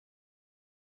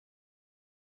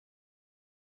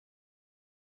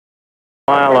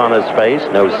Smile on his face,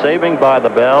 no saving by the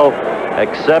bell,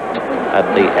 except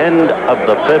at the end of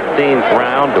the 15th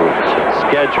round, which is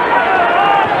scheduled.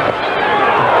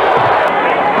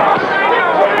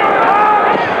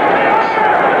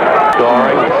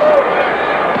 Scoring.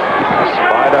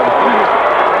 Spider,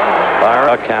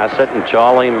 Byron Cassett, and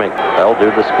Charlie Mink. They'll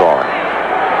do the scoring.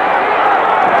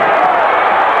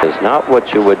 Is not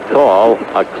what you would call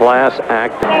a class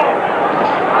act.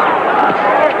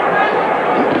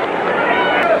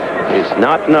 He's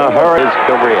not in a hurry in his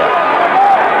career.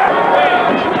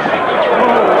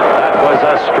 That was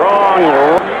a strong,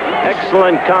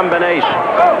 excellent combination.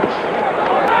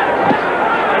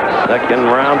 Second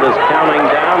round is counting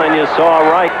down, and you saw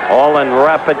right, all in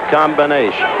rapid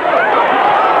combination.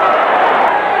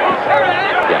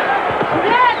 Yeah.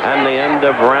 And the end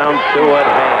of round 2 at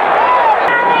hand.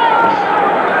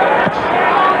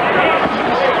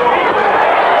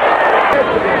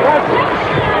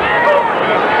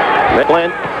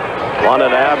 Clint wanted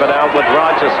to have it out with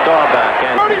Roger Staubach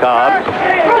and Cobb.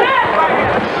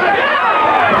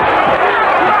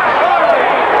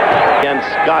 Against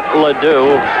Scott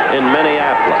Ledoux in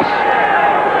Minneapolis.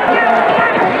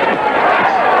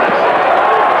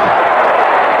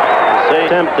 See,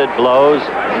 attempted blows.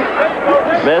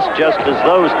 Missed just as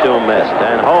those two missed.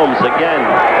 And Holmes again.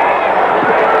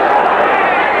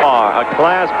 A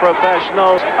class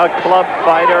professional, a club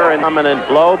fighter, an dominant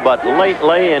blow, but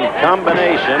lately in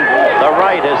combination, the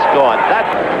right has scored. That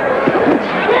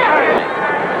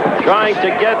trying to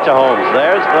get to Holmes.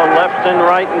 There's the left and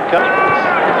right and cut.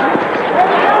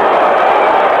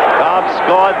 Cobb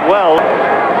scored well.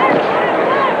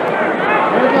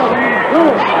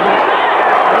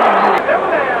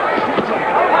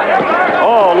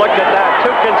 Oh, look at that. 2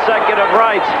 consecutive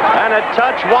rights and a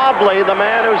touch wobbly. The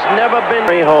man who's never been.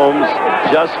 Holmes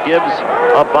just gives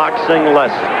a boxing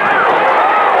lesson.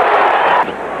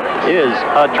 Is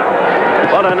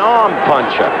but an arm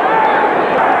puncher.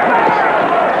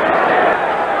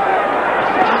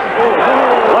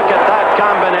 Look at that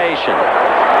combination.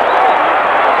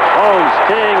 Holmes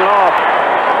teeing off.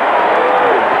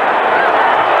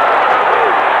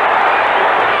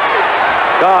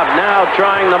 Cobb now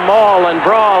trying to maul and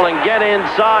brawl and get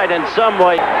inside in some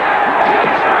way.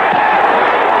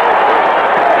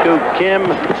 To Kim,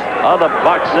 other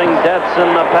boxing deaths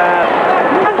in the past.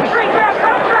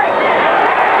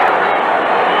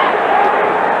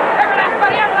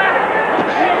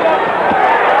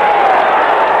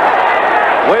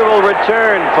 We will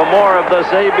return for more of this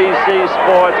ABC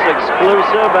Sports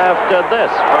exclusive after this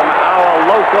from our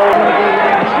local.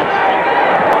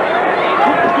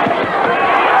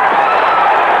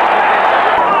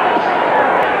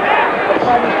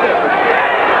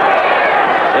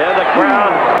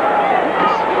 Crowd.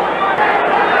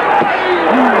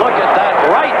 Look at that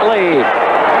right lead.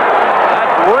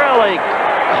 That really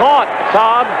caught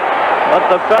Cobb, but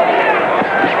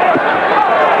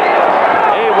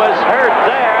he was hurt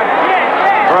there.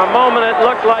 For a moment it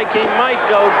looked like he might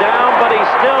go down, but he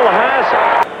still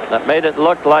hasn't. That made it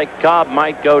look like Cobb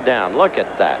might go down. Look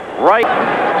at that. Right.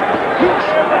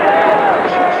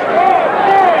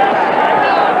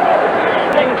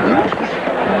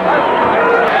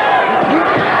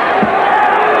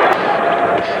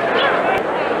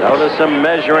 Notice him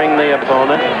measuring the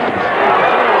opponent.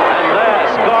 And there,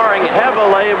 scoring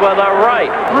heavily with a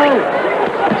right.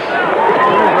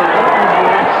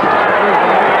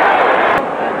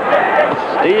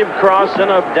 Steve Crossan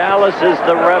of Dallas is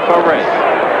the referee.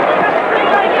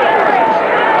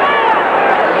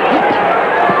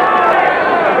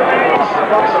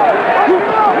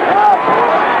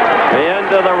 The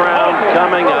end of the round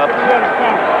coming up.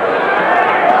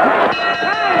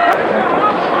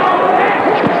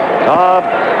 Cobb,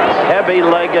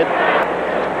 heavy-legged.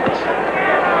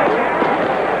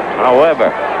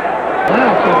 However,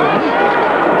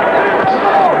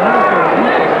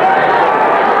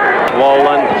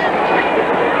 swollen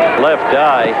left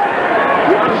eye.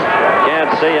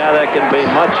 Can't see how there can be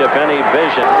much, if any,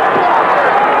 vision.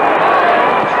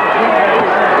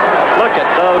 Look at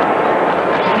those.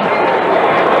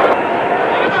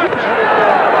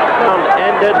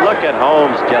 Look at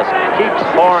Holmes, just keeps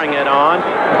pouring it on,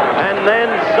 and then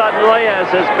suddenly, as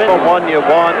has been the one you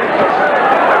want.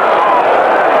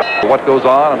 What goes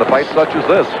on in a fight such as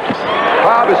this?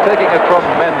 Cobb is taking a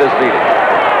tremendous beating.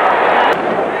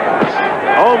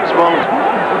 Holmes won't.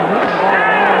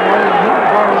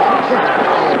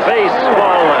 Face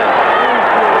swollen.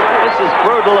 This is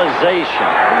brutalization.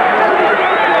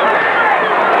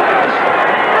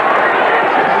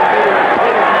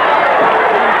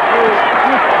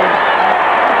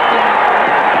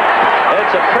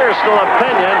 personal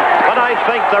opinion, but I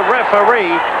think the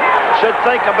referee should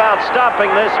think about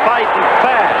stopping this fight and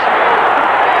fast.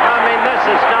 I mean, this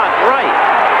is not right.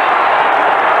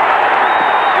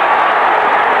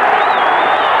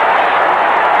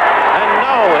 And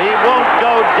no, he won't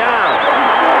go down.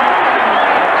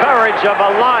 Courage of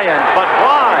a lion, but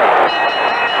why?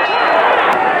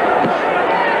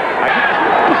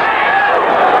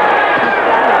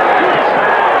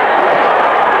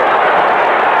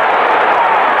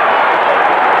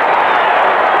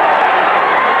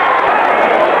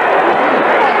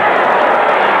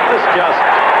 Just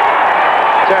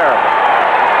terrible.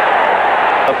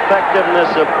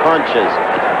 Effectiveness of punches.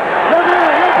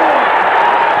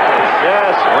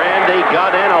 Yes, Randy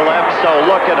got in a left, so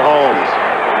look at Holmes.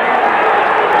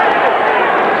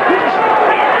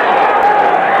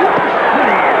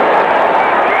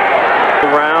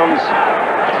 Rounds.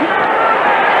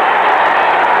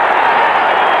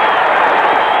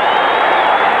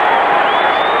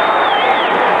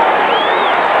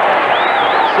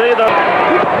 See the...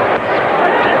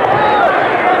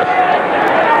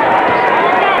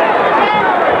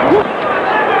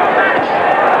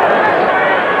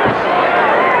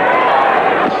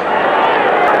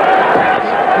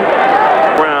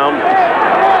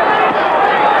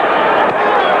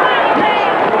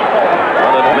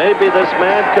 Maybe this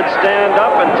man could stand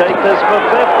up and take this for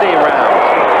 50 rounds.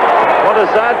 What does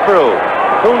that prove?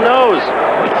 Who knows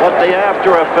what the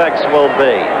after effects will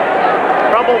be?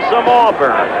 Troublesome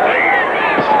Auburn.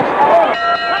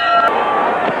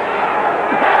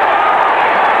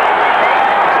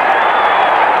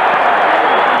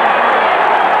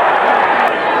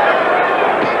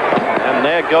 And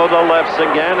there go the lefts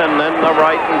again, and then the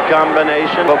right in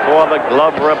combination before the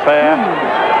glove repair.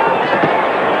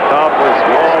 Cobb was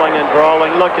walling and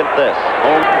brawling. Look at this.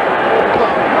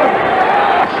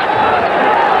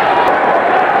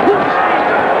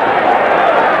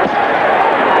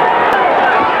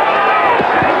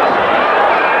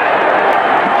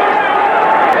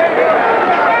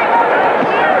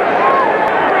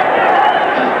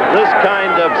 This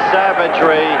kind of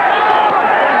savagery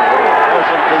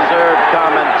doesn't deserve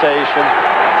commentation.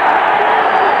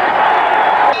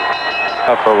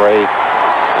 Referee.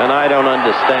 And I don't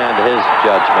understand his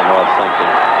judgment or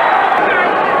thinking.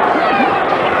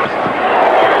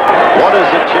 What is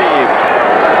achieved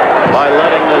by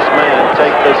letting this man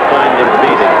take this kind of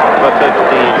beating for 15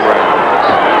 rounds?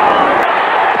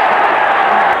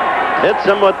 Hits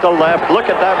him with the left. Look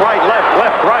at that right,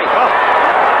 left, right. Oh.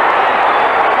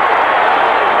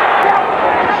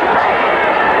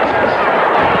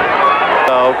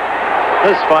 So,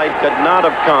 this fight could not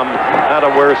have come at a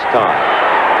worse time.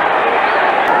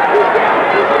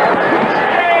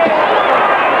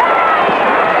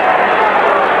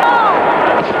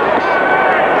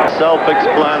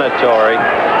 Self-explanatory.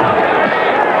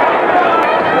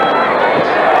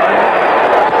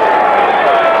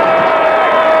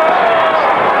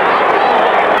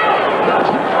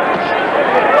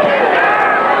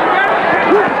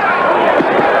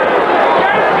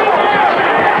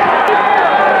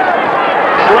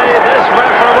 This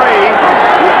referee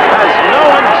has no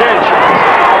intention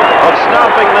of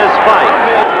stopping this fight.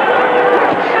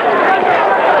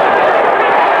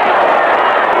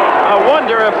 I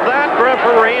wonder if that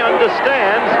referee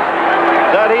understands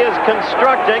that he is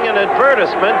constructing an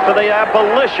advertisement for the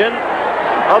abolition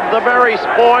of the very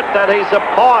sport that he's a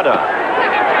part of.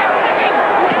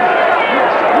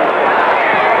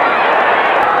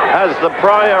 As the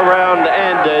prior round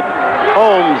ended,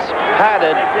 Holmes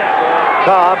patted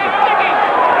Cobb,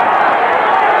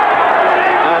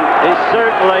 and he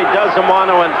certainly doesn't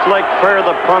want to inflict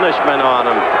further punishment on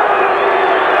him.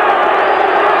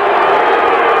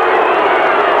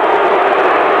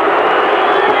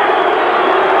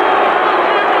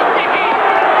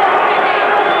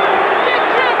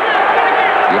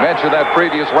 You mentioned that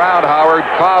previous round, Howard.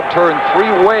 Cobb turned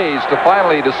 3 ways to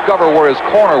finally discover where his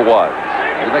corner was.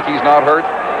 You think he's not hurt?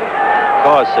 Of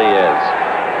course he is.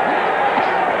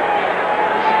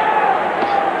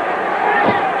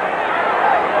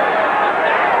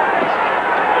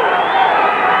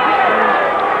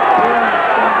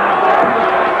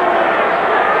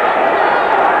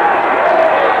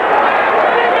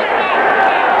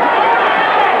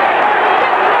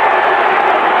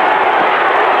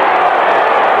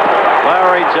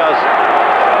 Just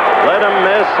let him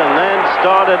miss and then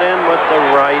started in with the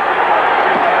right.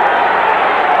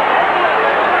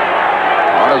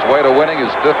 On his way to winning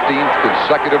his 15th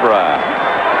consecutive round.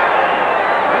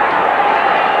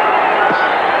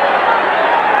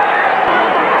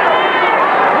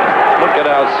 Look at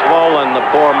how swollen the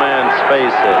poor man's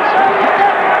face is.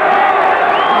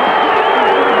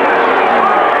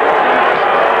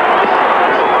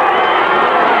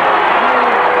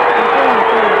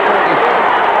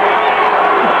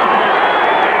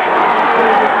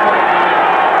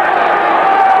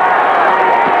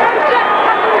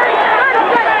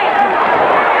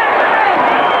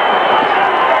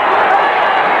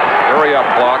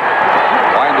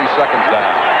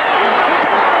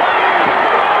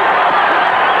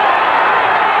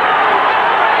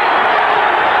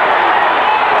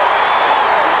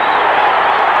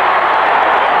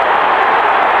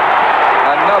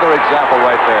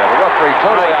 referee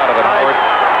totally out of it, Howard.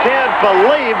 I can't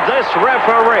believe this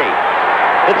referee.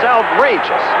 It's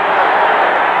outrageous.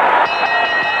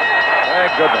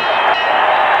 Thank goodness.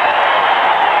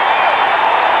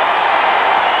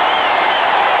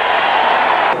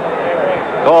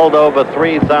 Called over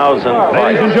 3,000 fights.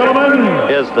 Ladies and gentlemen,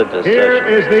 Here's the decision. here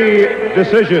is the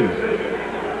decision.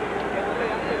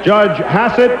 Judge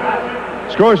Hassett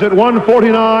scores it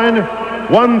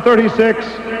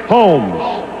 149-136, Holmes.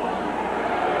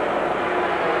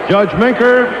 Judge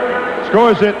Menker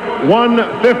scores it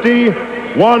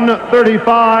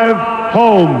 150-135,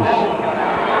 Holmes.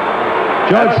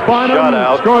 Judge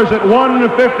Bynum scores it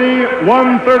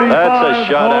 150-135, That's a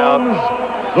shutout. Holmes.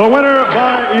 The winner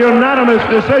by unanimous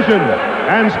decision,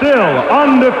 and still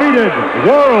undefeated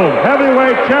world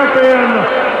heavyweight champion,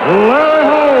 Larry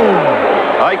Holmes.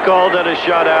 I called it a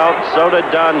shutout. So did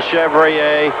Don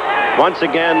Chevrier. Once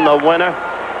again, the winner,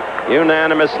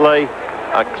 unanimously,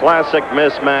 a classic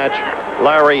mismatch,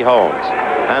 Larry Holmes.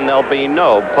 And there'll be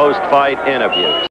no post-fight interviews.